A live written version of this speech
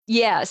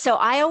Yeah. So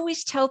I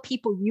always tell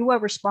people you are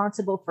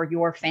responsible for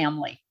your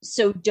family.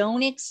 So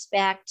don't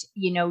expect,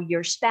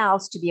 your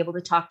spouse to be able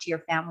to talk to your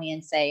family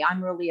and say,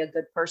 I'm really a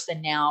good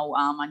person now.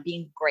 I'm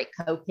being a great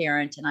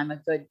co-parent and I'm a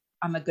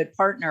good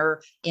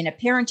partner in a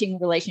parenting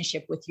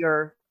relationship with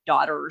your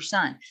daughter or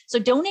son. So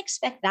don't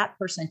expect that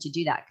person to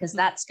do that because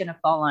that's going to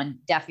fall on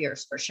deaf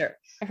ears for sure.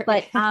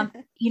 But, talk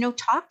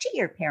to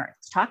your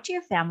parents, talk to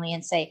your family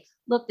and say,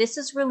 look, this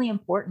is really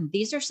important.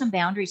 These are some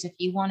boundaries. If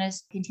you want to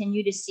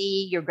continue to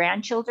see your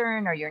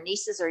grandchildren or your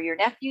nieces or your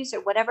nephews or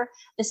whatever,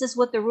 this is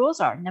what the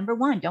rules are. Number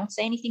one, don't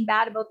say anything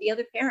bad about the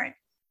other parent.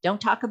 Don't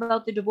talk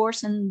about the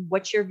divorce and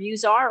what your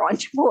views are on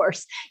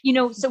divorce.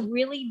 So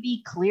really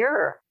be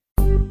clearer.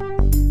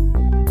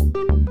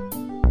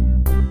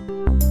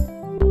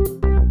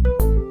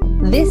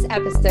 This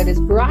episode is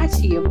brought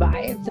to you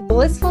by the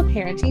Blissful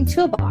Parenting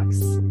Toolbox.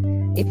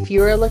 If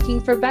you are looking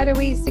for better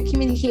ways to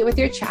communicate with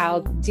your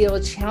child, deal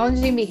with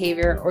challenging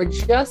behavior, or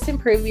just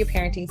improve your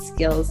parenting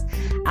skills,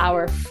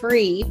 our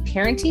free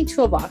parenting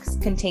toolbox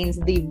contains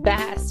the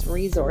best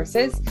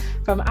resources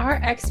from our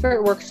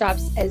expert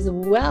workshops as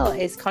well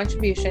as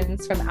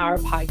contributions from our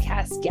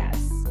podcast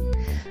guests.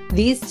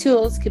 These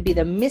tools could be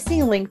the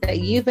missing link that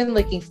you've been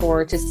looking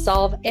for to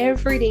solve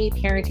everyday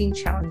parenting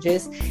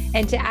challenges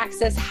and to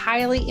access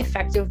highly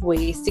effective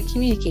ways to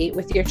communicate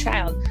with your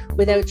child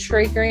without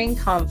triggering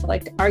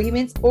conflict,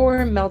 arguments,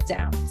 or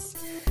meltdowns.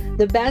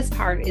 The best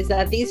part is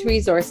that these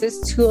resources,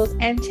 tools,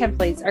 and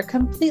templates are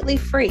completely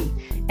free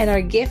and are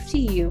a gift to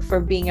you for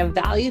being a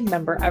valued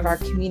member of our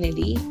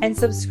community and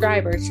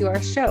subscriber to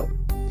our show.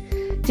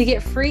 To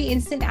get free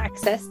instant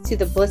access to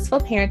the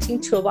Blissful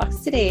Parenting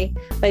Toolbox today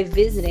by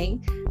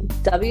visiting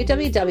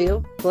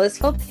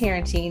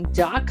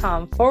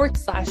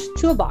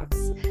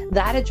www.blissfulparenting.com/toolbox.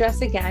 That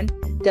address again,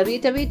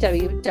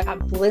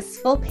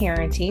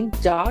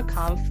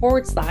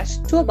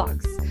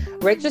 www.blissfulparenting.com/toolbox.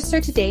 Register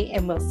today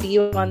and we'll see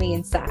you on the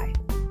inside.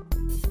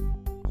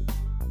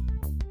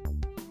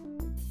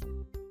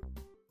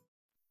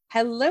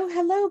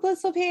 Hello,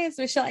 Blissful Parents.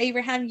 Michelle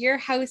Abraham, your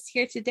host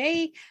here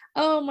today.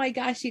 Oh my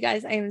gosh, you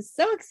guys, I am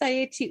so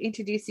excited to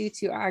introduce you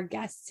to our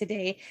guest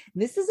today.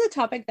 This is a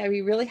topic that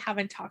we really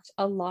haven't talked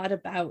a lot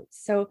about.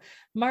 So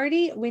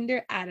Mardi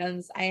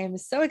Winder-Adams, I am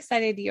so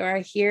excited you are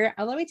here.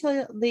 Let me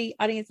tell the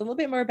audience a little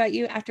bit more about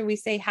you after we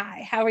say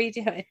hi. How are you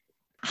doing?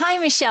 Hi,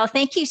 Michelle.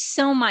 Thank you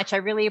so much. I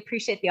really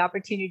appreciate the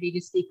opportunity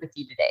to speak with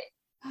you today.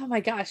 Oh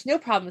my gosh, no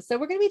problem. So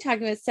we're going to be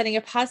talking about setting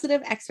a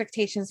positive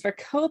expectations for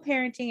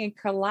co-parenting and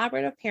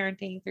collaborative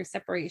parenting through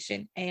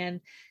separation and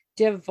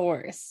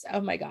divorce.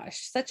 Oh my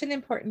gosh, such an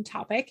important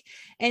topic.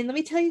 And let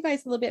me tell you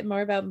guys a little bit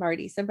more about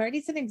Mardi. So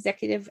Mardi's an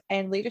executive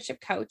and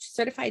leadership coach,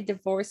 certified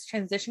divorce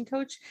transition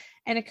coach,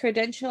 and a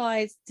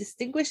credentialized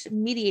distinguished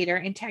mediator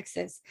in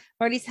Texas.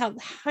 Mardi's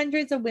helped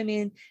hundreds of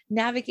women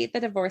navigate the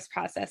divorce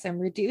process and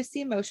reduce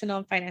the emotional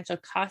and financial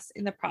costs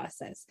in the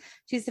process.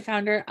 She's the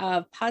founder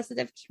of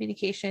Positive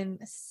Communication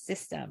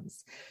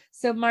Systems.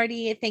 So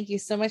Mardi, thank you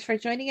so much for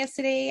joining us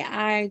today.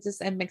 I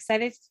just am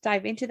excited to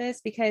dive into this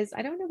because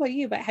I don't know about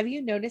you, but have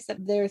you noticed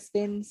that there's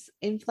been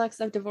influx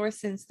of divorce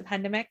since the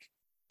pandemic?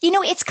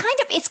 It's kind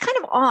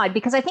of odd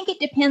because I think it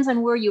depends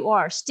on where you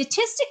are.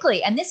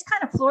 Statistically, and this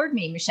kind of floored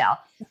me, Michelle,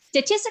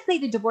 statistically,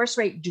 the divorce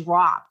rate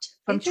dropped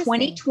from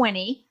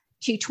 2020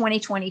 to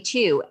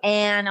 2022.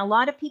 And a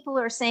lot of people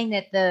are saying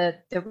that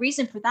the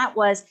reason for that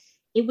was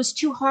it was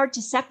too hard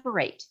to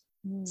separate.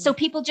 So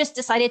people just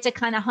decided to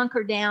kind of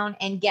hunker down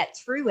and get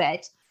through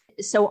it.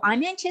 So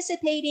I'm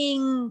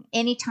anticipating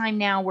anytime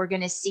now we're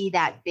going to see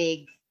that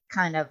big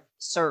kind of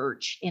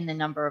surge in the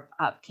number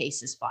of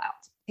cases filed.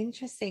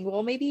 Interesting.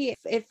 Well, maybe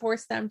it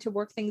forced them to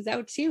work things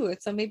out too.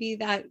 So maybe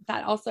that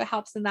also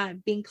helps in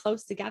that being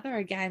close together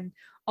again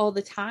all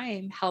the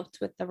time helped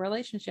with the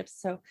relationships.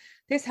 So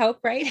there's hope,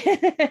 right?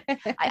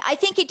 I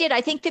think it did.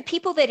 I think the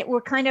people that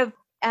were kind of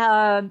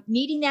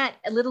needing that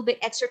a little bit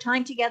extra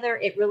time together,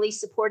 it really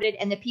supported.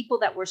 And the people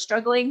that were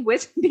struggling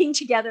with being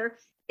together,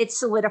 it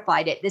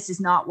solidified it. This is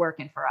not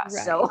working for us.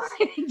 Right. So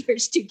I think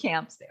there's two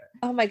camps there.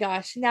 Oh my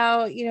gosh.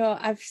 Now,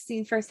 I've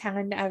seen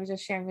firsthand, I was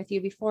just sharing with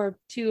you before,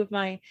 two of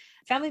my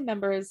family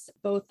members,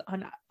 both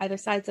on either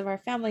sides of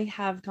our family,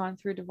 have gone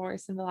through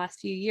divorce in the last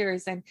few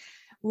years. And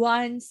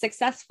one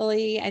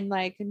successfully and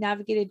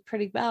navigated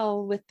pretty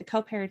well with the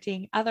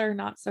co-parenting, other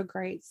not so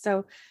great.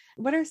 So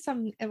what's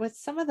some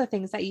of the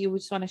things that you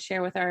just want to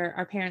share with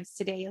our parents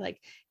today,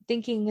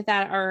 thinking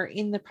that are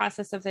in the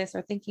process of this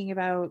or thinking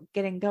about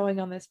getting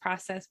going on this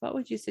process? What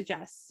would you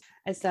suggest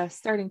as a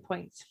starting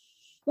point?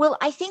 Well,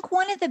 I think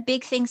one of the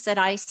big things that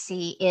I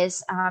see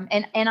is,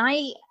 and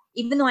I,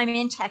 even though I'm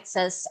in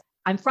Texas,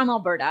 I'm from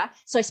Alberta,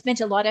 so I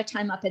spent a lot of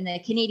time up in the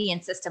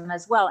Canadian system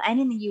as well, and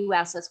in the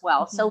US as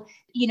well. Mm-hmm. So,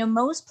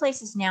 most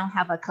places now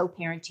have a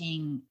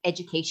co-parenting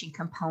education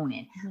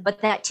component,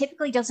 but that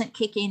typically doesn't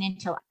kick in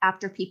until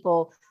after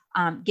people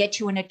get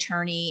to an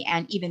attorney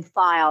and even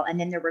file, and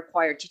then they're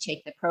required to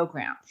take the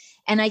program.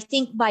 And I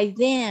think by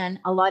then,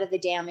 a lot of the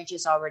damage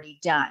is already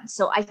done.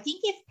 So I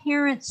think if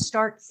parents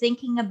start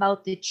thinking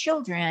about the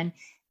children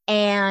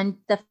And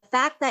the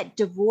fact that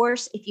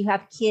divorce, if you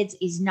have kids,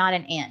 is not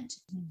an end.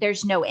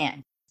 There's no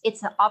end.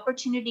 It's an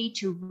opportunity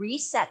to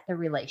reset the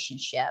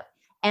relationship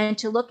and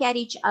to look at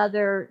each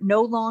other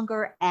no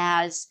longer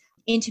as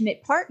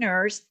intimate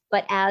partners,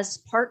 but as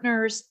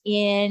partners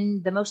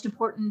in the most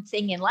important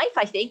thing in life,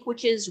 I think,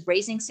 which is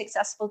raising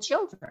successful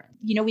children.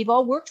 We've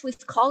all worked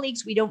with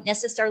colleagues we don't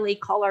necessarily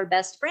call our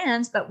best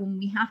friends, but when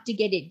we have to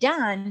get it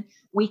done,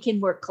 we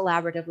can work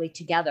collaboratively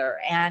together.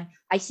 And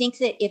I think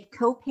that if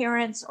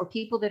co-parents or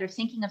people that are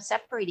thinking of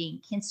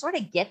separating can sort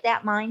of get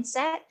that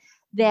mindset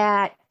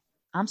that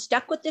I'm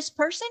stuck with this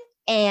person,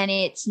 and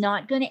it's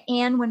not going to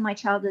end when my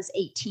child is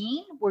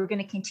 18. We're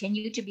going to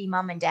continue to be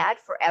mom and dad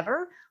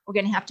forever. We're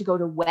going to have to go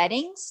to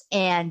weddings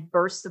and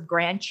births of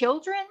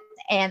grandchildren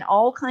and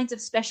all kinds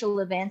of special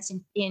events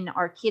in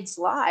our kids'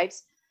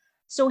 lives.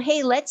 So,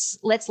 hey, let's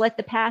let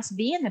the past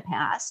be in the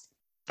past,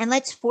 and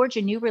let's forge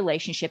a new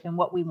relationship and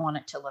what we want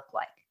it to look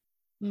like.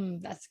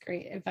 That's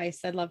great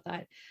advice. I love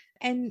that.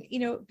 And,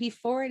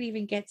 before it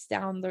even gets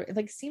down there,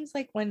 seems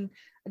like when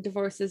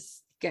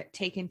divorces get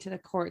taken to the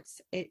courts,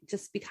 it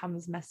just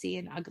becomes messy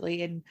and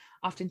ugly and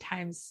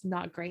oftentimes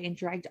not great and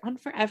dragged on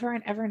forever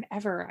and ever and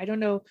ever. I don't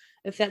know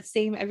if that's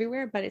same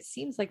everywhere, but it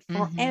seems like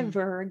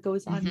forever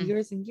goes on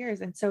years and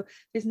years. And so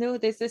there's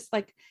this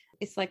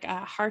it's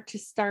hard to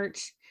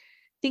start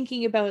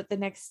thinking about the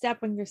next step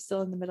when you're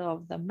still in the middle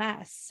of the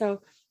mess. So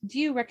do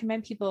you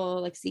recommend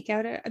people seek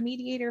out a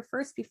mediator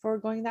first before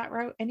going that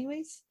route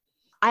anyways?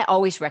 I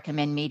always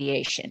recommend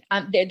mediation.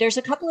 There's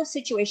a couple of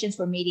situations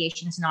where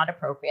mediation is not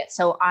appropriate.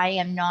 So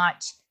I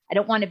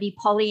don't want to be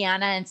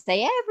Pollyanna and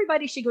say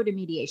everybody should go to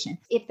mediation.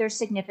 If there's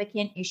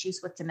significant issues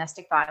with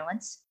domestic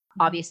violence,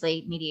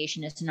 obviously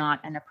mediation is not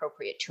an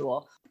appropriate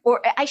tool.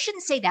 Or I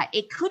shouldn't say that.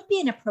 It could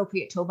be an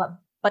appropriate tool,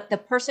 but the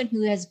person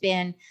who has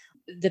been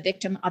the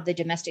victim of the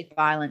domestic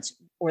violence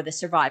or the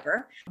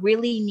survivor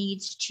really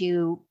needs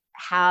to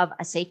have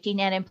a safety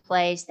net in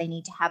place. They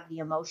need to have the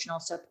emotional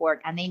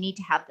support, and they need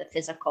to have the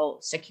physical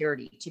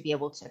security to be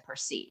able to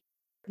proceed.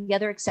 The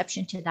other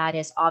exception to that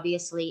is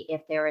obviously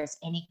if there is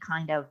any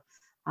kind of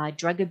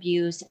drug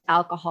abuse,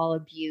 alcohol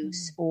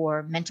abuse,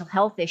 or mental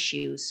health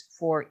issues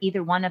for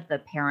either one of the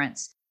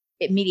parents,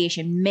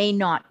 mediation may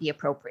not be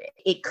appropriate.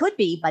 It could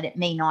be, but it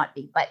may not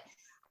be. But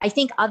I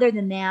think other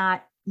than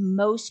that,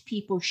 most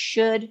people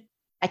should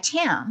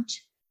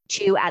attempt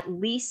to at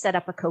least set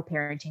up a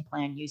co-parenting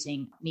plan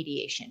using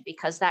mediation,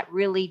 because that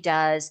really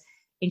does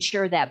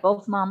ensure that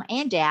both mom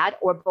and dad,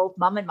 or both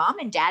mom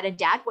and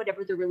dad,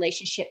 whatever the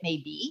relationship may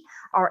be,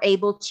 are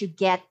able to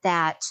get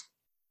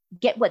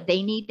what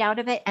they need out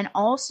of it. And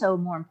also,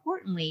 more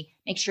importantly,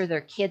 make sure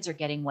their kids are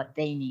getting what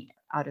they need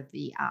out of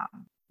the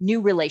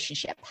new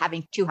relationship,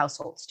 having two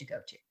households to go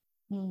to.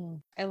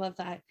 I love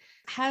that.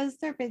 Has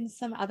there been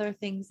some other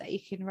things that you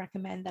can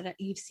recommend that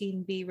you've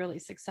seen be really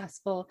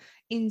successful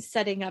in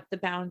setting up the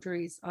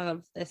boundaries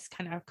of this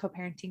kind of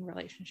co-parenting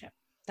relationship?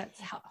 That's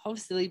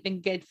hopefully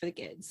been good for the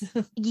kids.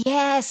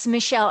 Yes,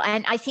 Michelle.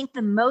 And I think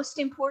the most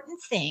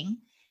important thing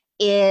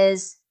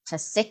is to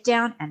sit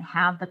down and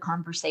have the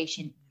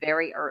conversation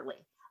very early.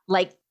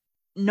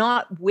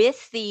 Not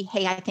with the,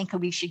 hey, I think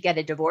we should get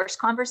a divorce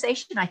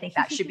conversation. I think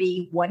that should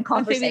be one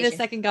conversation. Maybe the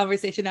second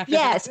conversation after.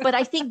 Yes, but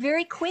I think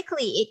very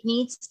quickly it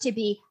needs to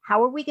be,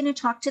 how are we going to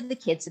talk to the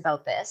kids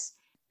about this?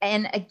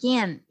 And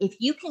again, if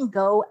you can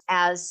go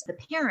as the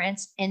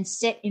parents and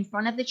sit in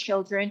front of the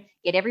children,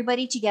 get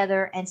everybody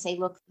together and say,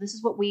 look, this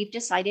is what we've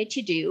decided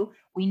to do.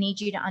 We need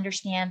you to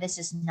understand this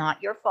is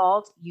not your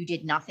fault. You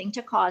did nothing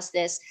to cause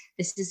this.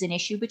 This is an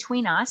issue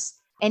between us.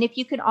 And if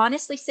you can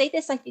honestly say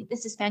this, I think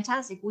this is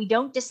fantastic. We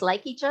don't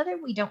dislike each other.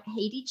 We don't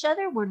hate each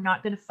other. We're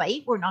not going to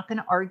fight. We're not going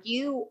to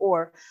argue,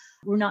 or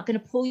we're not going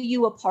to pull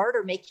you apart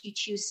or make you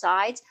choose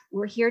sides.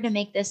 We're here to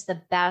make this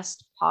the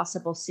best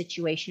possible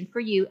situation for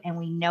you. And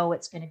we know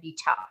it's going to be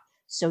tough.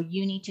 So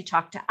you need to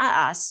talk to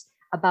us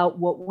about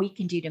what we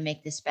can do to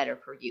make this better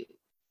for you.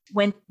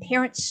 When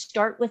parents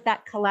start with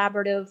that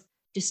collaborative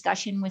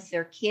discussion with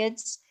their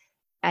kids,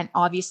 and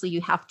obviously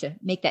you have to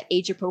make that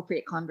age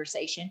appropriate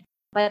conversation,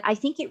 but I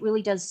think it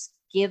really does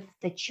give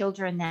the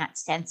children that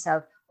sense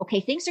of,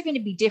 okay, things are going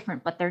to be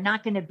different, but they're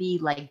not going to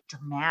be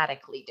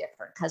dramatically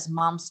different, because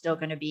mom's still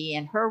going to be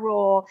in her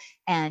role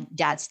and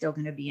dad's still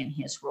going to be in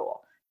his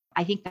role.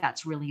 I think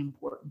that's really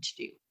important to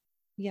do.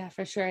 Yeah,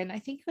 for sure. And I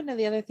think one of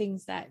the other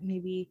things that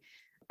maybe,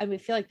 I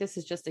feel like this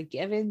is just a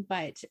given,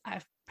 but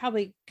I've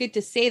probably good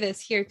to say this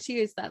here too,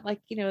 is that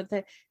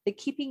the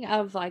keeping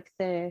of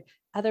the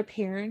other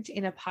parent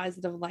in a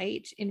positive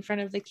light in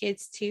front of the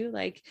kids too,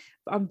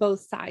 on both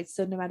sides.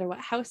 So no matter what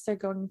house they're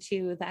going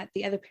to, that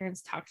the other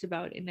parents talked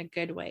about in a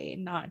good way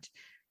and not,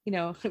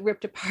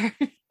 ripped apart.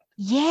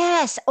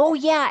 Yes. Oh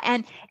yeah.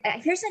 And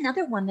here's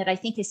another one that I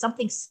think is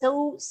something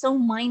so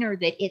minor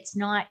that it's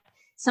not,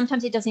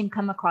 sometimes it doesn't even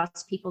come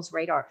across people's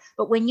radar.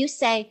 But when you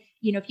say,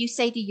 if you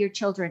say to your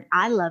children,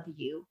 I love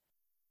you,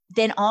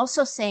 then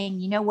also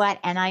saying, you know what,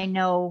 and I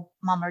know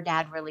mom or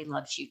dad really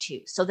loves you too.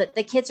 So that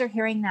the kids are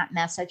hearing that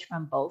message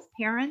from both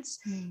parents.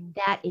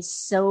 That is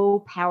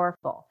so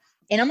powerful.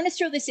 And I'm going to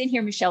throw this in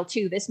here, Michelle,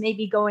 too. This may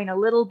be going a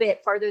little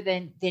bit farther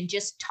than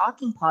just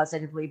talking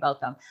positively about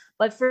them.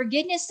 But for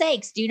goodness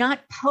sakes, do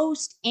not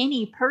post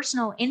any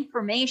personal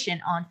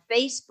information on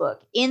Facebook,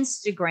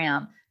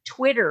 Instagram,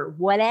 Twitter,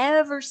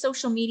 whatever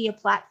social media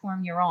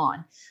platform you're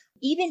on,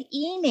 even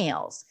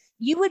emails.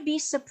 You would be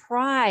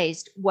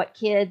surprised what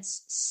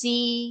kids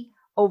see,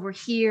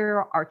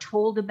 overhear, are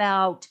told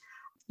about.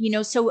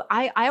 So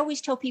I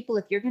always tell people,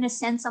 if you're going to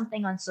send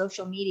something on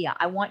social media,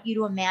 I want you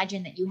to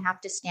imagine that you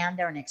have to stand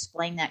there and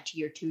explain that to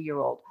your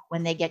 2-year-old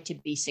when they get to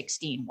be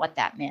 16, what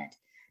that meant.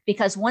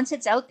 Because once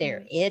it's out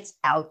there, it's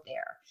out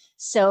there.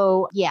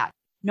 So yeah,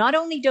 not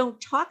only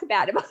don't talk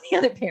about it about the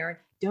other parent,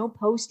 don't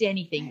post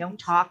anything, don't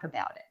talk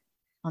about it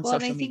on social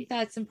media. And I think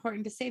that's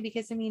important to say,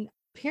 because I mean,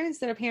 parents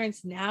that are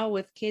parents now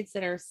with kids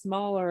that are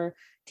small or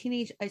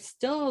teenage, I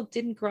still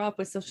didn't grow up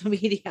with social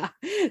media.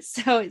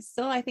 So it's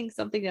still, I think,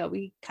 something that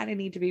we kind of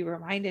need to be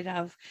reminded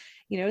of,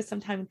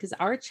 sometimes, because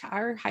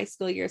our high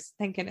school years,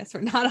 thank goodness,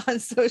 we're not on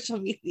social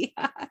media.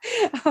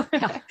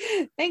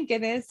 Thank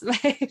goodness.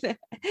 But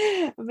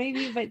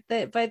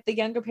the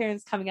younger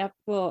parents coming up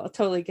will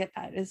totally get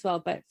that as well.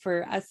 But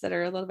for us that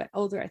are a little bit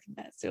older, I think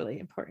that's really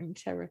important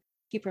to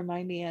keep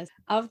reminding us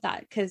of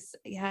that. Because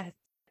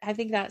I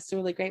think that's a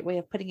really great way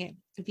of putting it.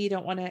 If you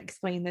don't want to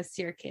explain this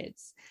to your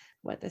kids,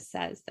 what this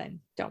says, then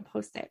don't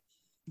post it.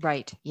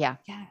 Right. Yeah.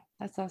 Yeah.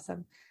 That's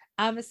awesome.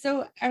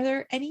 So are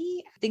there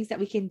any things that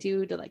we can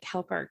do to like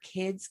help our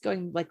kids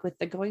going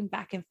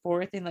back and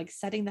forth and like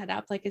setting that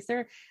up? Like, is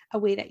there a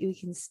way that you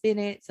can spin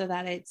it so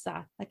that it's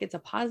it's a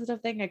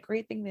positive thing, a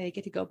great thing that they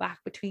get to go back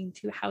between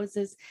two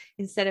houses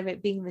instead of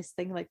it being this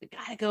thing like they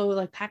gotta go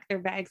like pack their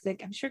bags?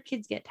 Like, I'm sure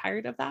kids get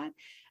tired of that.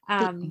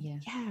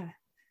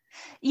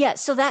 Yeah.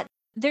 So that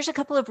there's a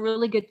couple of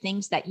really good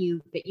things that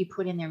you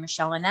put in there,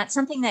 Michelle. And that's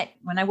something that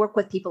when I work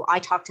with people, I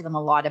talk to them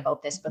a lot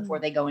about this before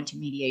they go into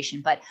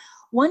mediation. But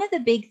one of the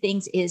big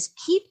things is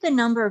keep the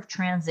number of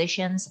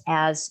transitions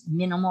as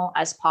minimal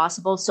as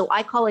possible. So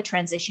I call a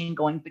transition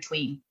going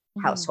between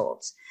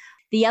households.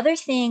 The other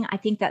thing I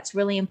think that's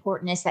really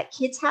important is that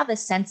kids have a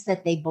sense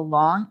that they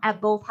belong at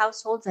both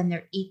households and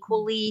they're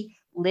equally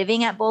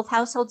living at both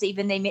households,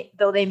 even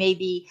though they may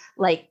be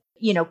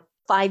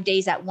 5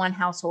 days at one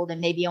household and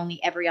maybe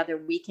only every other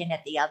weekend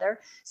at the other.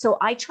 So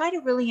I try to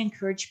really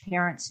encourage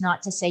parents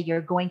not to say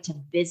you're going to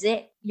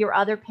visit your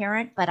other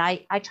parent, but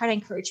I try to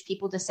encourage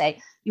people to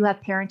say you have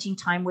parenting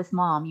time with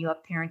mom, you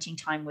have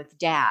parenting time with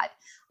dad,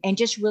 and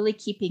just really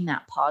keeping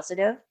that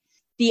positive.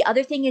 The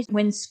other thing is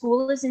when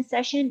school is in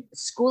session,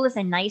 school is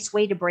a nice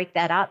way to break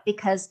that up,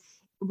 because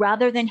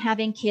rather than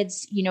having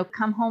kids,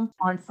 come home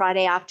on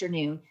Friday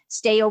afternoon,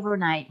 stay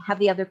overnight, have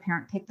the other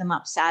parent pick them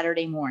up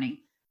Saturday morning,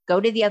 go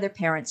to the other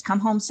parents, come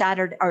home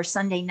Saturday or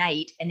Sunday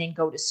night, and then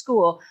go to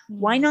school.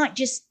 Why not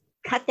just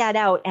cut that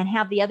out and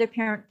have the other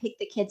parent pick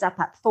the kids up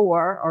at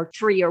 4 or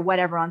 3 or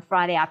whatever on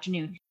Friday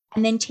afternoon,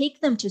 and then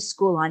take them to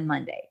school on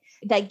Monday?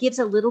 That gives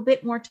a little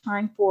bit more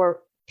time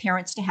for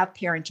parents to have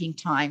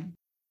parenting time.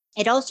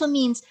 It also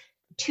means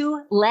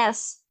 2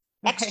 less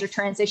extra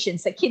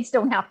transitions that kids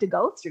don't have to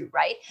go through,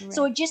 right?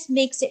 So it just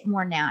makes it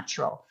more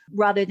natural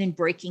rather than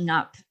breaking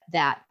up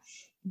that.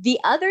 The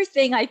other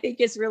thing I think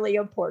is really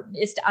important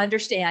is to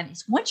understand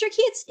is once your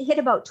kids hit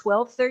about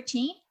 12,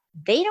 13,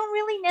 they don't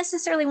really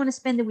necessarily want to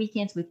spend the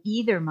weekends with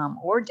either mom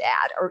or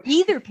dad or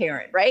either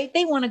parent, right?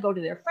 They want to go to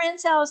their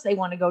friend's house. They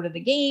want to go to the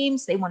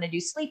games. They want to do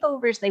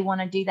sleepovers. They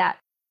want to do that.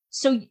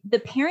 So the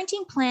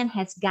parenting plan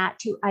has got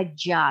to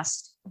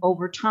adjust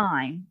over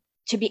time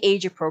to be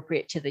age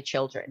appropriate to the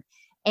children.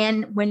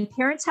 And when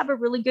parents have a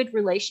really good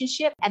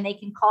relationship and they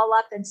can call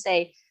up and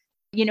say,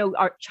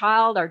 our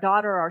child, our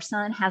daughter, our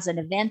son has an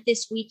event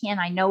this weekend.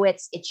 I know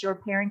it's your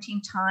parenting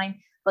time,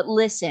 but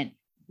listen,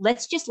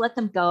 let's just let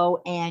them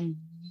go, and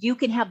you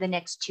can have the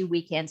next 2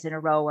 weekends in a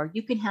row, or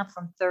you can have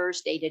from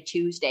Thursday to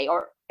Tuesday,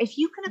 or if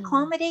you can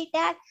accommodate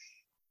that,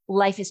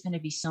 life is going to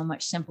be so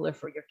much simpler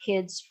for your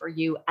kids, for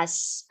you,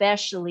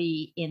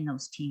 especially in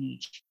those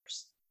teenage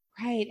years.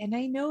 Right. And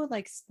I know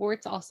like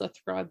sports also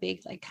throw a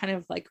big kind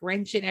of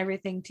wrench in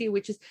everything too,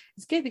 which is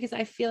good, because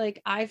I feel like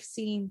I've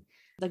seen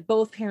like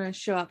both parents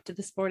show up to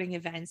the sporting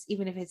events,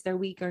 even if it's their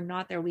week or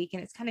not their week.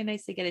 And it's kind of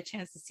nice to get a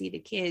chance to see the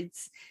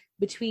kids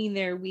between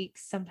their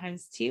weeks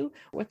sometimes too.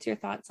 What's your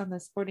thoughts on the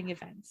sporting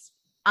events?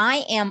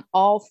 I am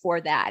all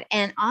for that.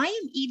 And I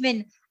am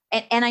even,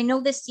 and I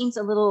know this seems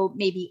a little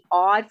maybe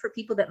odd for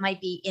people that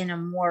might be in a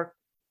more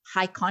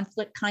high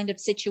conflict kind of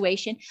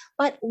situation,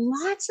 but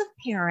lots of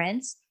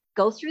parents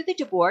go through the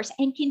divorce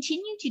and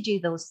continue to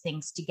do those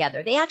things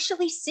together. They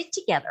actually sit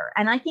together.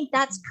 And I think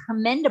that's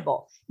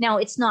commendable. Now,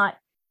 it's not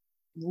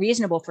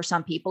reasonable for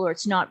some people, or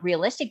it's not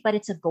realistic, but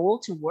it's a goal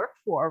to work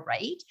for,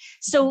 right?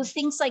 So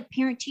things like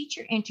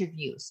parent-teacher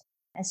interviews.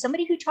 As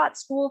somebody who taught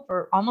school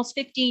for almost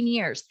 15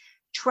 years,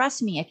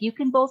 trust me, if you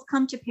can both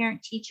come to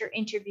parent-teacher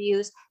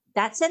interviews,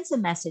 that sends a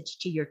message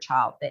to your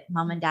child that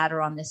mom and dad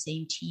are on the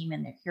same team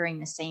and they're hearing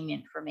the same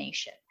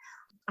information.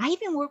 I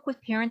even work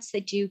with parents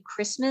that do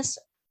Christmas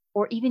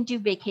or even do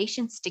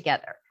vacations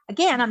together.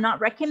 Again, I'm not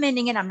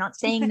recommending it. I'm not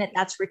saying that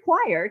that's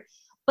required,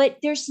 But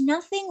there's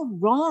nothing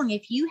wrong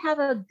if you have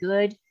a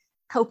good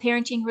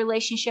co-parenting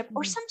relationship,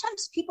 or Mhm.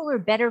 sometimes people are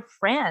better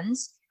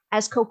friends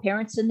as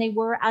co-parents than they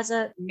were as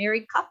a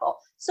married couple.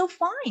 So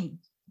fine.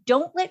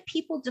 Don't let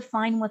people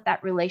define what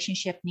that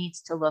relationship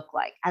needs to look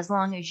like. As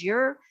long as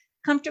you're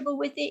comfortable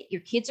with it,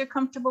 your kids are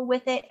comfortable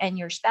with it, and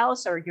your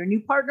spouse or your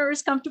new partner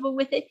is comfortable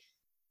with it,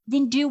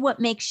 then do what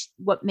makes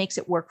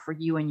it work for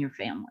you and your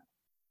family.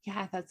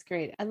 Yeah, that's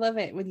great. I love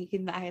it when you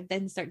can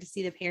then start to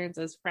see the parents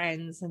as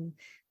friends and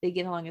they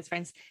get along as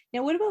friends.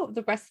 Now, what about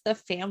the rest of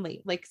the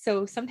family? Like,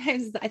 so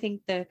sometimes I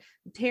think the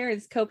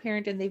parents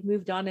co-parent and they've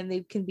moved on and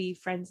they can be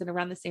friends and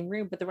around the same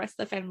room, but the rest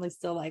of the family is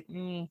still like,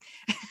 Mhm.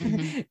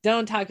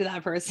 don't talk to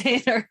that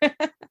person.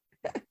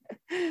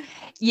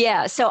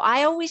 Yeah. So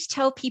I always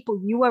tell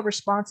people you are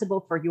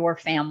responsible for your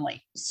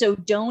family. So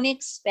don't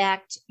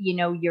expect,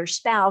 your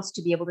spouse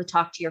to be able to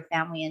talk to your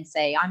family and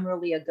say, I'm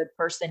really a good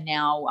person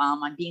now.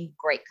 I'm being a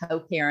great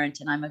co-parent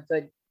and I'm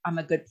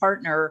a good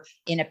partner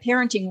in a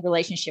parenting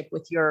relationship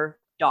with your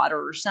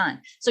daughter or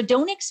son. So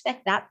don't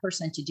expect that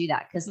person to do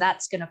that, because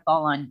that's going to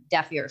fall on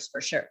deaf ears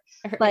for sure.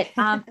 But,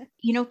 Right.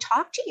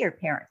 talk to your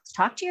parents,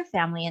 talk to your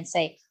family and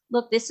say,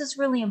 look, this is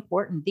really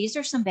important. These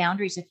are some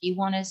boundaries. If you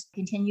want to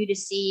continue to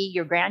see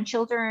your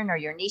grandchildren or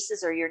your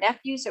nieces or your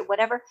nephews or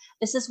whatever,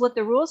 this is what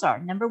the rules are.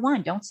 Number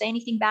one, don't say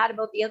anything bad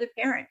about the other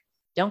parent.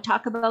 Don't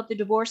talk about the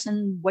divorce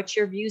and what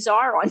your views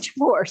are on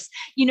divorce.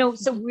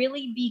 So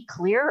really be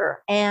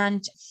clear.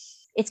 And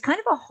it's kind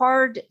of a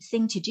hard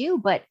thing to do,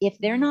 but if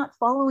they're not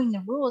following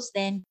the rules,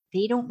 then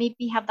they don't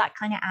maybe have that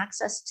kind of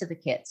access to the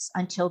kids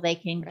until they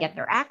can get Right.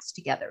 their acts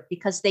together,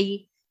 because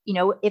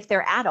if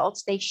they're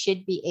adults, they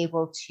should be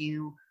able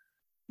to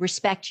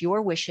respect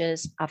your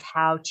wishes of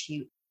how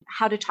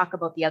to talk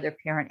about the other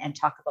parent and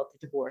talk about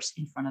the divorce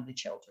in front of the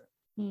children.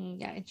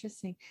 Yeah,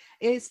 interesting.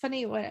 It's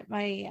funny when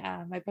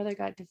my brother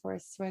got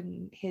divorced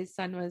when his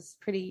son was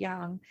pretty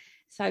young,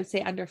 so I would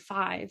say under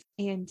 5.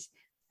 And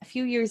a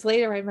few years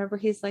later, I remember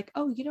he's like,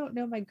 "Oh, you don't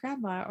know my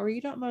grandma, or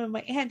you don't know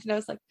my aunt," and I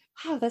was like,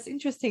 "Wow, that's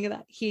interesting."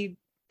 That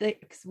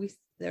because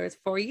there was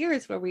 4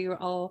 years where we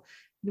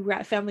were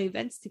at family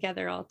events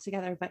together, all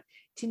together, but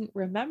didn't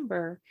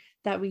remember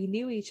that we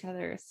knew each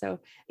other. So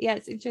yeah,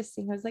 it's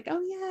interesting. I was like, oh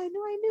yeah, I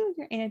knew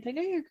your aunt, I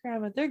know your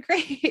grandma, they're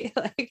great.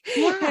 Like,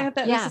 Yeah,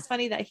 that was yeah. just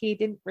funny that he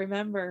didn't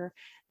remember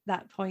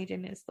that point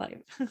in his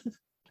life.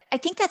 I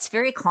think that's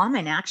very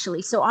common,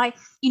 actually. So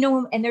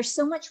and there's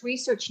so much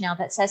research now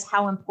that says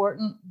how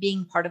important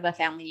being part of a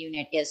family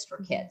unit is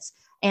for kids.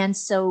 And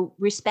so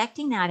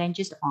respecting that and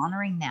just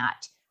honoring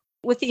that,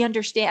 with the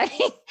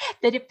understanding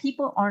that if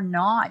people are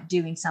not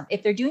doing something,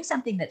 if they're doing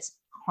something that's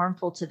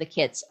harmful to the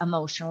kids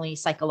emotionally,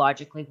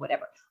 psychologically,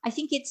 whatever, I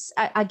think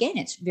again,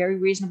 it's very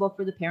reasonable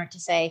for the parent to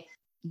say,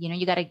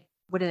 you got to,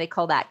 what do they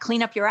call that?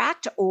 Clean up your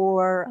act,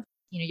 or,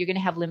 you're going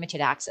to have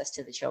limited access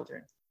to the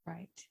children.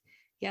 Right.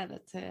 Yeah,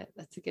 that's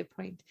a good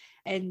point.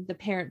 And the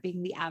parent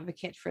being the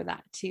advocate for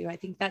that too. I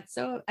think that's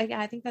so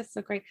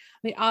great. I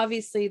mean,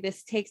 obviously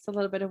this takes a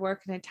little bit of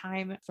work and a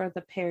time for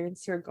the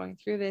parents who are going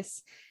through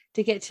this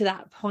to get to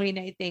that point.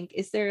 I think,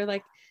 is there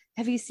like,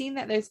 have you seen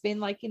that there's been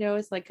like,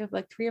 it's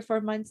like 3 or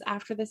 4 months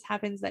after this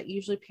happens that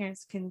usually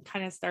parents can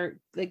kind of start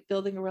like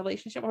building a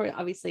relationship, or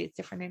obviously it's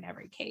different in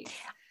every case?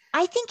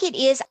 I think it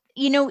is,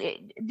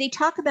 they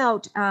talk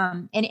about,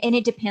 and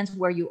it depends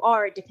where you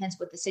are, it depends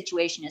what the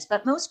situation is,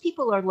 but most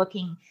people are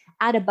looking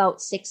at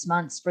about 6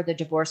 months for the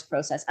divorce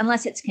process,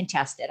 unless it's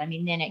contested. I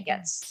mean, then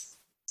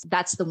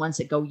that's the ones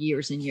that go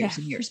years and years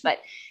and years. But,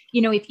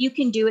 if you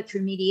can do it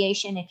through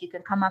mediation, if you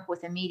can come up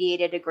with a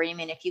mediated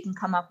agreement, if you can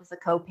come up with a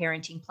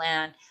co-parenting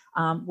plan,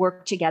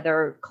 work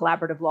together,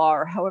 collaborative law,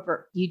 or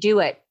however you do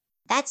it,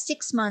 that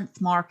 6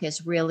 month mark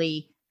is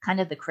really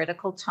kind of the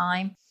critical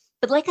time.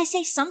 But like I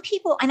say, some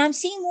people, and I'm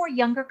seeing more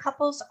younger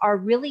couples, are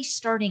really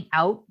starting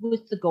out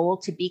with the goal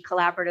to be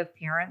collaborative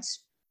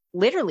parents,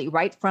 literally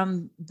right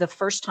from the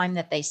first time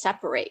that they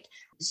separate.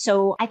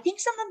 So I think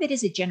some of it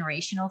is a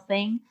generational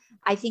thing.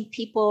 I think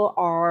people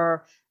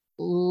are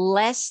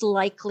less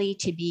likely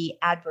to be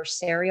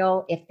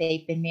adversarial if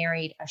they've been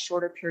married a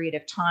shorter period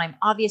of time.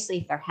 Obviously,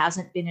 if there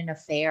hasn't been an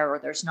affair or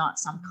there's not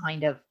some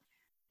kind of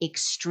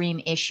extreme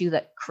issue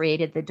that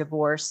created the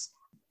divorce,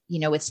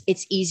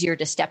 it's easier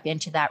to step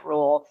into that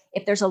role.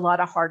 If there's a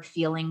lot of hard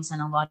feelings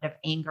and a lot of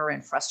anger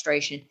and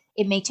frustration,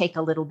 it may take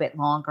a little bit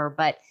longer.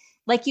 But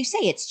like you say,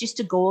 it's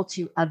just a goal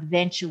to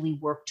eventually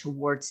work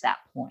towards that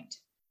point.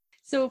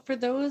 So for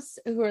those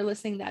who are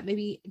listening that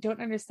maybe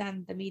don't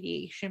understand the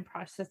mediation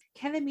process,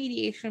 can the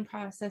mediation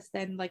process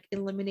then like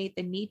eliminate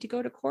the need to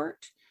go to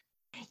court?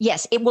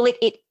 Yes,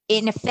 it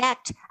in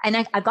effect, and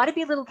I've got to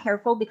be a little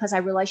careful because I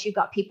realize you've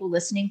got people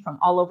listening from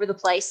all over the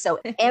place. So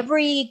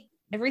every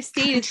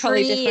state is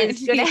country probably different.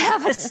 is going to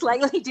have a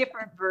slightly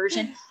different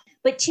version.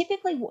 But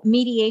typically,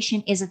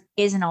 mediation is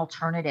an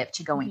alternative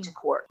to going to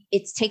court.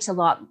 It takes a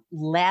lot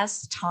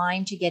less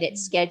time to get it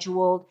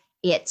scheduled.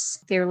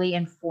 It's fairly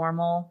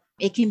informal.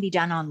 It can be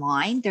done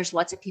online. There's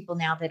lots of people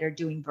now that are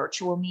doing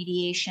virtual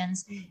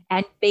mediations.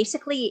 And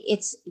basically,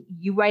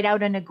 you write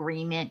out an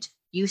agreement,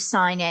 you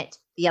sign it,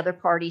 the other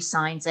party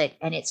signs it,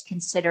 and it's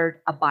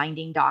considered a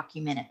binding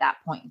document at that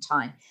point in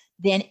time.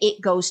 Then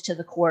it goes to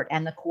the court,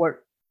 and the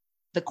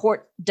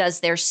court does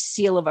their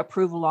seal of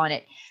approval on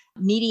it.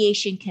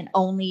 Mediation can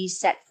only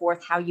set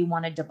forth how you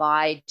want to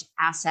divide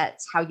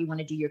assets, how you want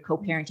to do your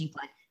co-parenting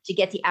plan. To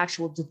get the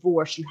actual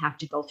divorce, you have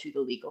to go through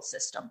the legal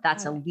system.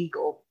 That's a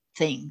legal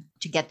thing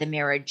to get the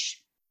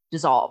marriage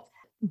dissolved.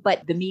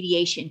 But the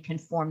mediation can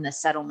form the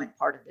settlement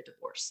part of the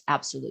divorce.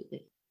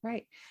 Absolutely.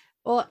 Right.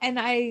 Well, and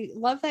I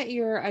love that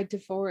you're a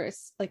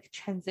divorce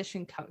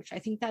transition coach. I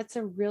think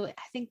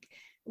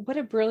what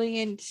a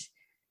brilliant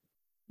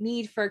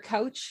need for a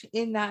coach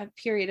in that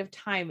period of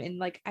time.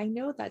 And I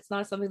know that's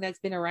not something that's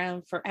been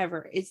around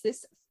forever. Is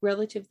this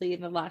relatively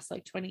in the last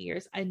 20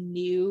 years, a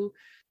new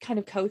kind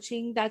of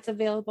coaching that's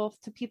available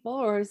to people,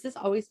 or has this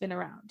always been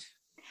around?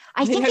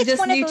 I think I'm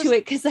just new to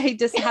it because I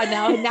just had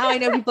now I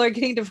know people are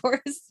getting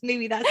divorced.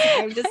 Maybe that's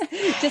what I'm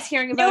just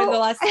hearing about in the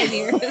last 10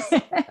 years.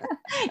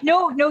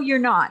 No, you're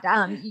not.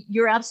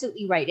 You're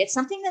absolutely right. It's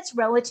something that's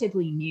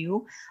relatively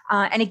new.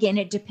 And again,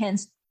 it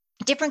depends.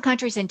 Different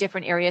countries in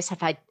different areas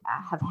have had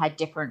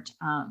different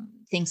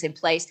things in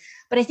place.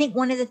 But I think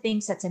one of the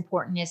things that's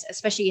important is,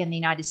 especially in the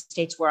United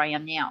States where I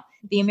am now,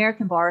 the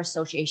American Bar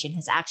Association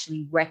has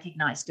actually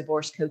recognized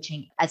divorce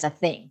coaching as a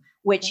thing,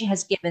 which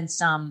has given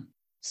some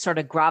sort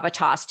of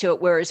gravitas to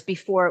it. Whereas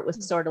before it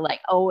was sort of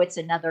it's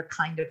another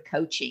kind of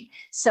coaching.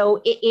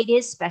 So it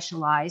is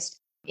specialized.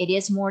 It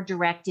is more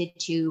directed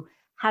to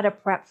how to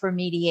prep for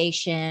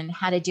mediation,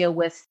 how to deal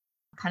with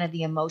kind of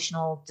the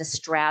emotional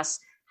distress,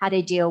 how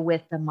to deal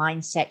with the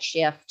mindset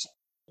shift,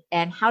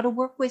 and how to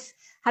work with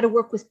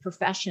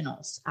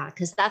professionals,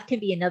 because that can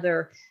be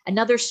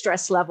another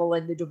stress level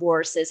in the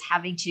divorce, is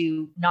having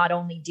to not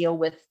only deal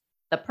with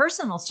the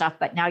personal stuff,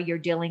 but now you're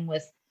dealing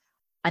with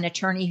an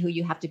attorney who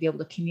you have to be able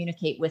to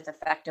communicate with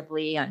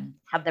effectively and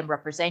have them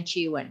represent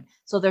you. And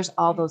so there's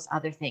all those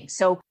other things.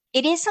 So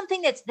it is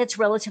something that's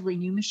relatively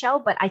new, Michelle,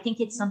 but I think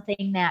it's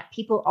something that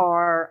people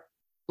are,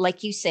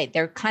 like you say,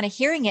 they're kind of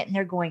hearing it and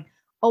they're going,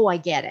 oh, I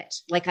get it.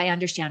 I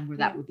understand where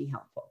that would be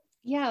helpful.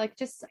 Yeah.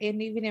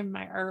 And even in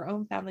our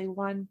own family,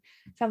 one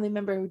family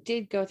member who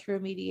did go through a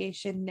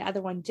mediation, the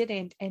other one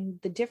didn't. And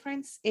the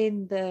difference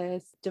in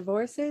the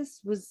divorces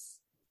was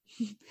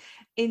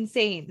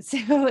insane.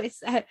 So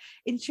it's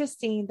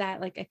interesting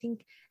that I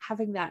think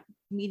having that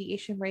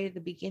mediation right at the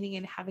beginning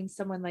and having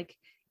someone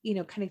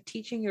kind of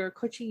teaching you or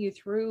coaching you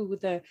through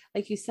the,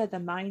 like you said, the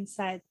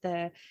mindset,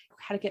 the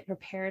how to get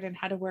prepared and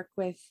how to work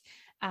with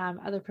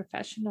other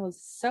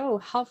professionals, so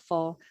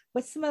helpful.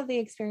 What's some of the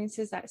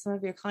experiences that some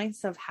of your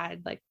clients have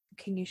had?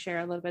 Can you share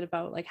a little bit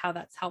about how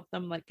that's helped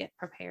them get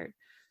prepared?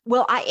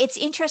 Well, it's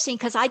interesting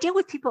because I deal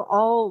with people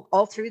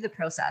all through the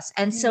process.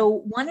 And so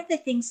one of the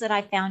things that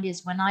I found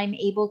is when I'm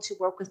able to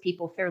work with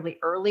people fairly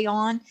early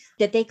on,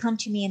 that they come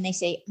to me and they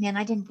say, man,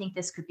 I didn't think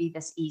this could be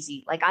this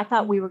easy. I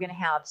thought we were going to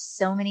have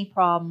so many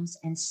problems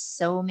and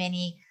so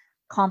many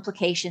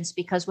complications,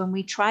 because when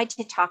we tried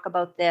to talk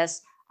about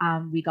this,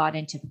 we got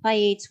into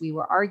fights, we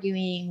were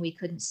arguing, we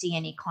couldn't see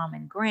any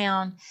common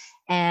ground.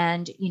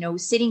 And,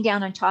 sitting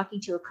down and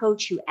talking to a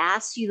coach who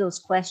asks you those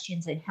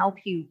questions and help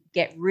you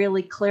get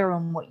really clear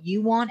on what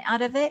you want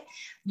out of it,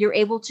 you're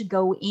able to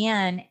go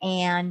in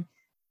and,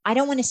 I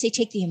don't want to say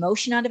take the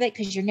emotion out of it,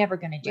 because you're never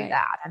going to do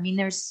that. I mean,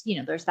 there's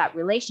that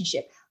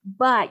relationship,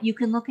 but you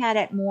can look at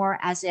it more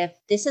as if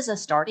this is a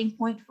starting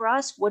point for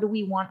us. What do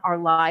we want our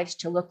lives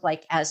to look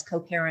like as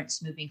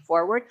co-parents moving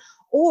forward?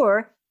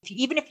 Or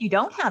even if you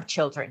don't have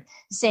children,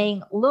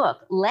 saying,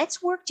 look,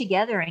 let's work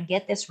together and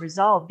get this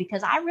resolved,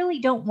 because I really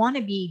don't want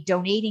to be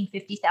donating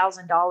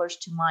 $50,000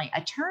 to my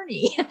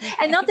attorney.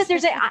 And not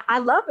that I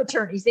love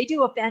attorneys. They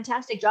do a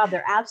fantastic job.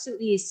 They're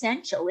absolutely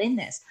essential in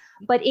this,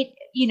 but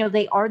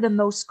they are the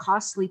most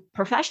costly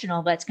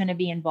professional that's going to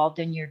be involved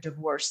in your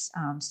divorce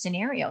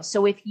scenario.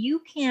 So if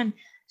you can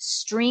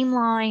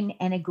streamline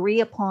and agree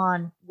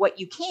upon what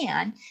you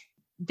can,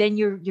 then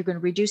you're going to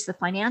reduce the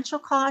financial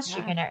costs.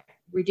 You're going to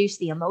reduce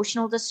the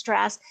emotional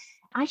distress.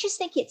 I just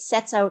think it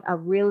sets out a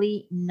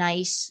really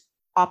nice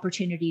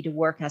opportunity to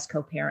work as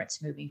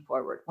co-parents moving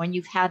forward when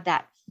you've had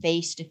that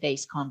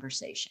face-to-face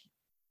conversation.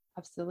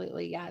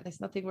 Absolutely. Yeah.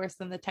 There's nothing worse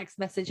than the text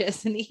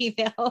messages and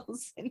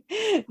emails and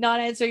not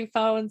answering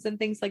phones and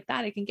things like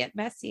that. It can get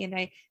messy. And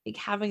I think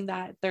having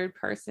that third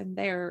person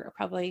there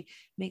probably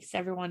makes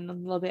everyone a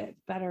little bit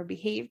better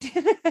behaved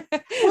through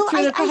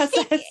the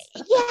process.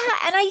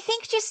 And I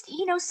think just,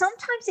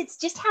 sometimes it's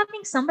just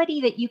having somebody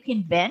that you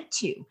can vent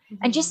to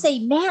and just say,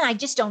 man, I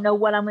just don't know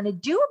what I'm going to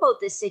do about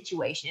this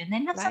situation. And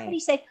then have somebody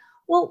say,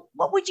 well,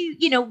 what would you,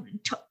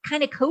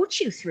 kind of coach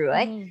you through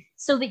it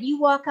so that you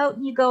walk out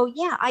and you go,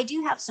 yeah, I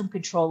do have some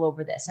control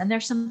over this. And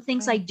there's some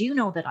things I do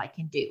know that I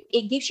can do.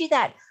 It gives you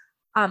that,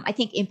 I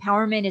think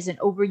empowerment is an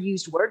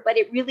overused word, but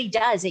it really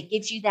does. It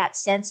gives you that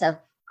sense of,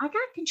 I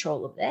got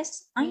control of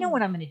this. I know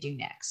what I'm going to do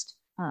next.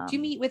 Do you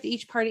meet with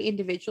each party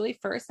individually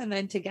first and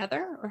then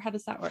together, or how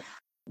does that work?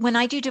 When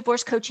I do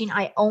divorce coaching,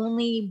 I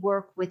only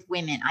work with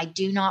women. I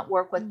do not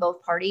work with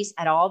both parties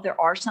at all. There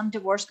are some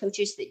divorce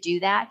coaches that do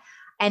that.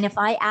 And if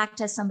I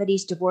act as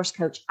somebody's divorce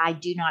coach, I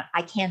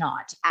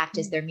cannot act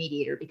as their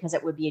mediator because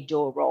it would be a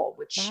dual role,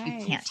 which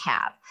you can't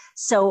have.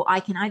 So I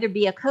can either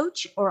be a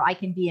coach or I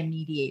can be a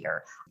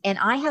mediator. And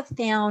I have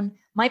found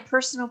my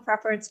personal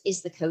preference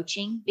is the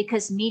coaching,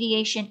 because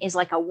mediation is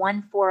like a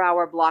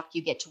 4-hour block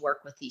you get to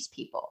work with these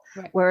people.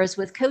 Right. Whereas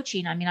with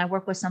coaching, I mean, I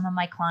work with some of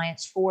my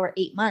clients for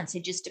 8 months.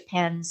 It just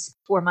depends,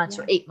 4 months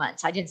or 8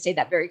 months. I didn't say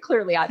that very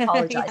clearly. I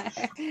apologize.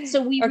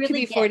 So we really could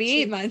be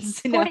 48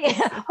 months. 40,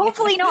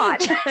 hopefully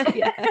not.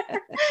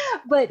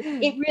 But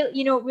it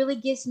really, it really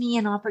gives me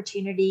an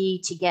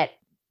opportunity to get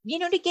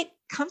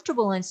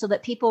comfortable, and so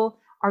that people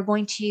are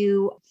going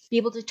to be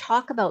able to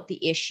talk about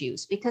the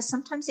issues, because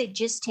sometimes it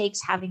just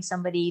takes having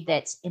somebody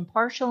that's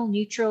impartial,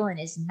 neutral, and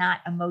is not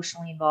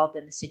emotionally involved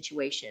in the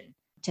situation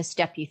to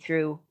step you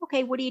through.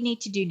 Okay, what do you need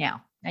to do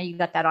now? Now you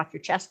got that off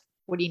your chest.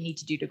 What do you need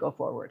to do to go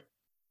forward?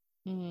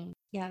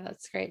 Yeah,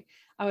 that's great.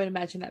 I would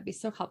imagine that'd be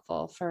so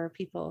helpful for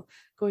people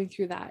going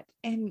through that.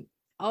 And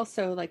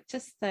also like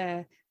just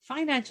the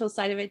financial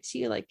side of it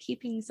too, like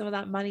keeping some of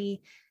that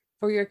money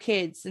for your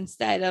kids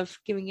instead of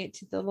giving it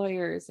to the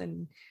lawyers.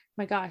 And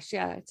my gosh,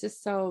 yeah, it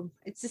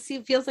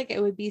feels like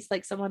it would be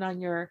like someone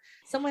on your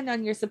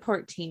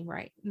support team,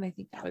 right? And I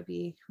think that would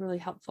be really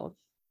helpful.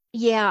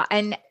 Yeah.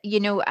 And,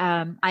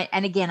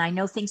 I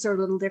know things are a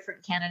little different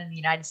in Canada and the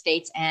United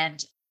States.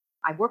 And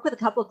I work with a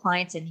couple of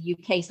clients in the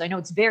UK, so I know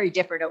it's very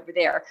different over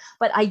there.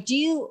 But I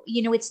do,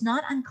 it's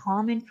not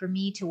uncommon for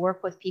me to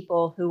work with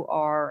people who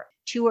are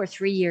 2 or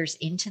 3 years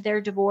into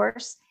their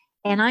divorce.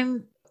 And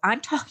I'm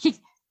talking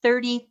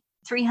 30,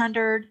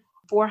 300,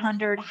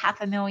 400,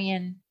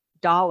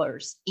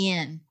 $500,000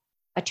 in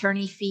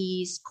attorney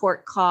fees,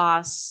 court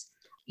costs,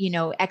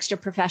 extra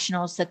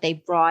professionals that they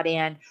brought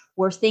in,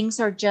 where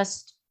things are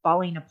just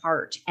falling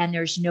apart and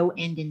there's no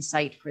end in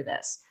sight for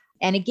this.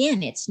 And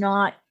again, it's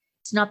not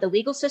the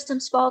legal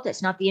system's fault.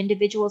 It's not the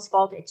individual's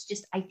fault. It's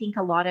just, I think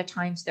a lot of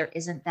times there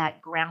isn't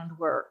that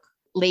groundwork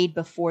laid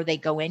before they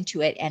go into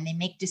it, and they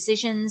make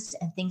decisions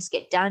and things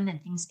get done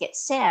and things get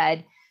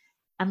said.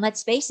 And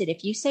let's face it,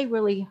 if you say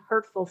really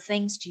hurtful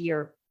things to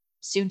your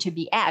soon to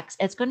be ex,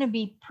 it's going to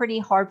be pretty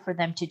hard for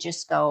them to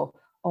just go,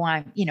 oh,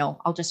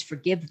 I'll just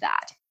forgive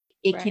that.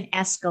 It can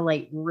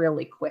escalate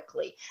really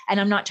quickly. And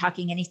I'm not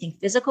talking anything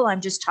physical.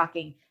 I'm just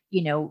talking,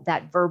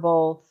 that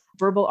verbal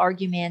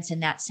arguments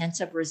and that sense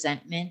of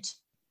resentment.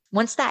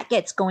 Once that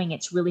gets going,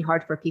 it's really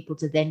hard for people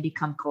to then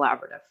become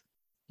collaborative.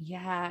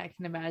 Yeah, I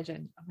can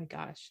imagine. Oh my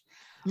gosh.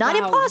 Not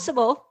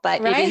impossible, but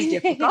it is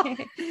difficult.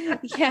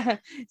 Yeah.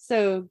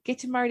 So get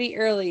to Mardi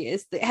early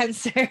is the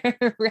answer,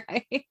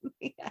 right?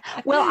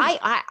 Well,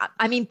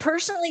 I mean,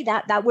 personally,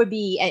 that would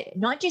be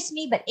not just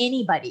me, but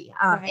anybody,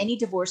 any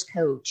divorce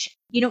coach,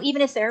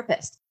 even a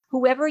therapist,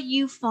 whoever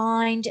you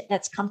find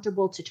that's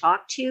comfortable to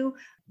talk to,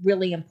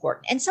 really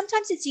important. And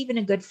sometimes it's even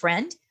a good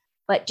friend,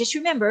 but just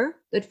remember,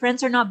 good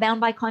friends are not bound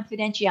by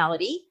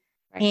confidentiality.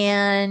 Right.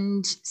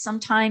 And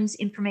sometimes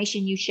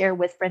information you share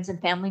with friends and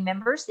family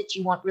members that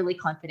you want really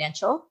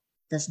confidential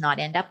does not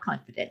end up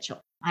confidential.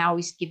 I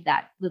always give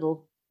that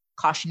little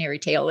cautionary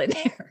tale in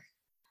there.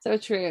 So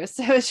true.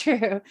 So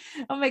true.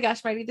 Oh my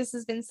gosh, Mardi, this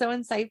has been so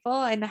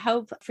insightful. And I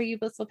hope for you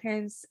blissful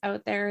parents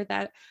out there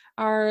that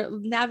are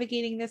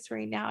navigating this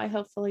right now,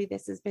 hopefully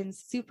this has been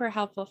super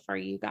helpful for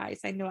you guys.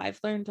 I know I've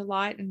learned a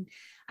lot and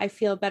I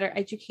feel better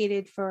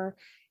educated for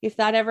if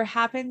that ever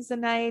happens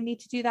and I need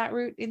to do that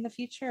route in the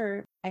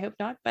future. I hope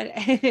not, but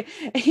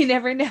you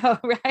never know,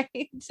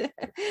 right?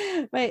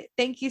 But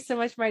thank you so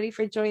much, Mardi,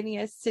 for joining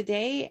us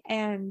today.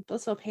 And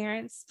blissful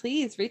parents,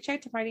 please reach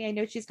out to Mardi. I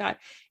know she's got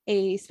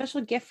a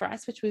special gift for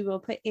us, which we will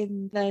put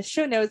in the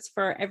show notes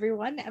for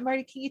everyone. And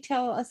Mardi, can you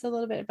tell us a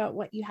little bit about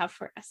what you have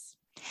for us?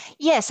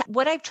 Yes.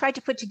 What I've tried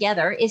to put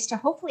together is to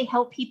hopefully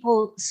help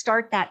people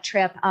start that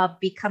trip of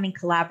becoming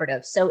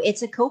collaborative. So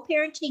it's a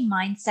co-parenting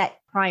mindset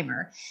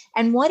primer.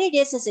 And what it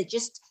is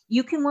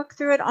you can work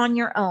through it on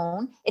your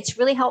own. It's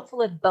really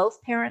helpful if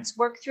both parents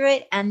work through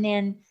it and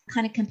then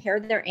kind of compare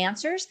their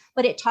answers.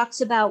 But it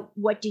talks about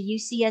what do you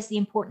see as the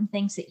important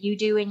things that you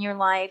do in your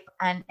life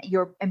and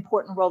your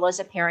important role as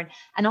a parent.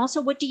 And also,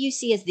 what do you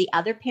see as the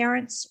other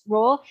parent's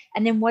role?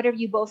 And then what are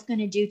you both going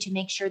to do to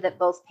make sure that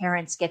both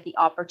parents get the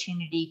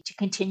opportunity to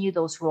continue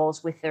those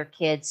roles with their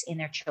kids in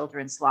their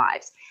children's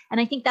lives? And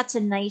I think that's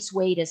a nice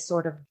way to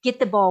sort of get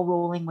the ball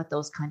rolling with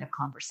those kind of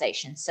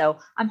conversations. So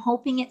I'm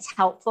hoping it's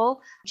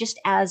helpful just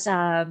as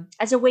a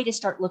way to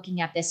start looking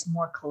at this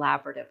more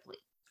collaboratively.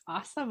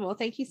 Awesome. Well,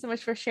 thank you so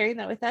much for sharing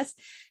that with us.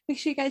 Make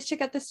sure you guys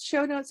check out the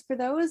show notes for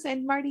those.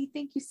 And Mardi,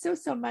 thank you so,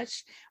 so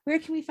much. Where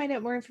can we find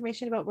out more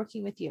information about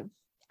working with you?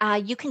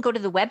 You can go to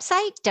the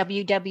website,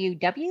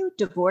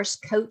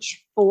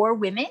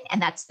 www.divorcecoachforwomen,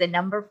 and that's the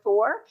number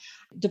 4,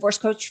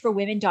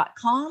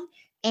 divorcecoachforwomen.com.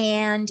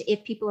 And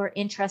if people are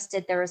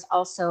interested, there is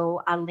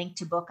also a link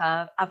to book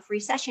a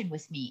free session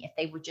with me. If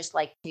they would just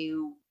like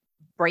to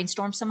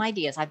brainstorm some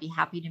ideas, I'd be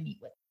happy to meet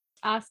with them.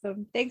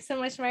 Awesome. Thanks so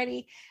much,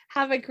 Mardi.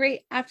 Have a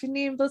great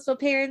afternoon, blissful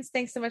parents.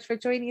 Thanks so much for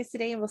joining us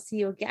today, and we'll see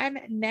you again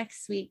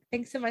next week.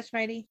 Thanks so much,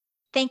 Mardi.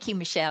 Thank you,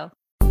 Michelle.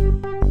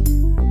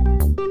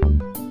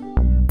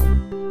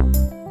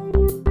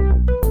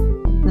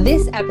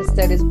 This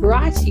episode is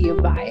brought to you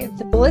by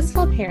the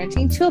Blissful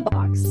Parenting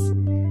Toolbox.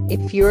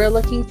 If you're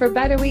looking for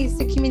better ways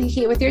to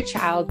communicate with your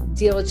child,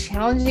 deal with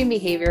challenging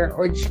behavior,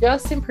 or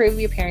just improve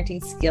your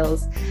parenting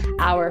skills,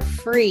 our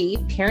free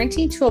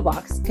parenting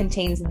toolbox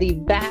contains the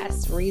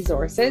best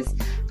resources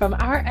from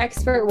our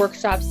expert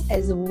workshops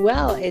as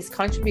well as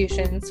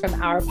contributions from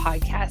our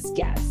podcast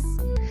guests.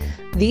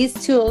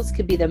 These tools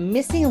could be the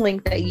missing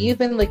link that you've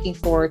been looking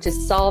for to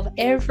solve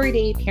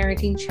everyday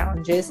parenting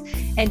challenges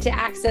and to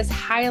access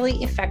highly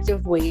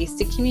effective ways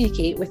to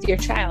communicate with your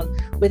child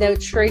without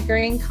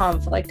triggering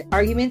conflict,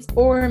 arguments,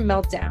 or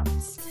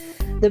meltdowns.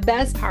 The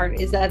best part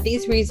is that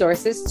these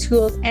resources,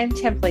 tools, and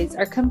templates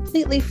are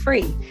completely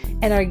free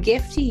and are a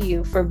gift to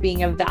you for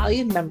being a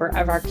valued member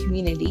of our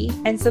community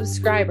and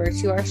subscriber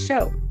to our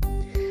show.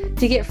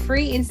 To get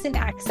free instant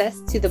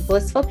access to the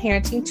Blissful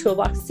Parenting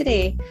Toolbox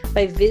today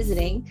by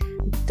visiting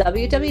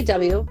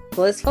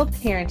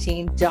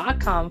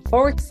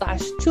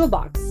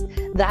www.blissfulparenting.com/toolbox.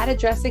 That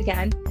address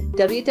again,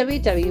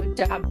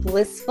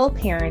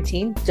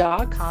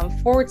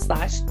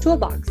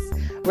 www.blissfulparenting.com/toolbox.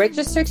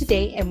 Register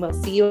today and we'll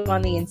see you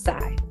on the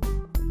inside.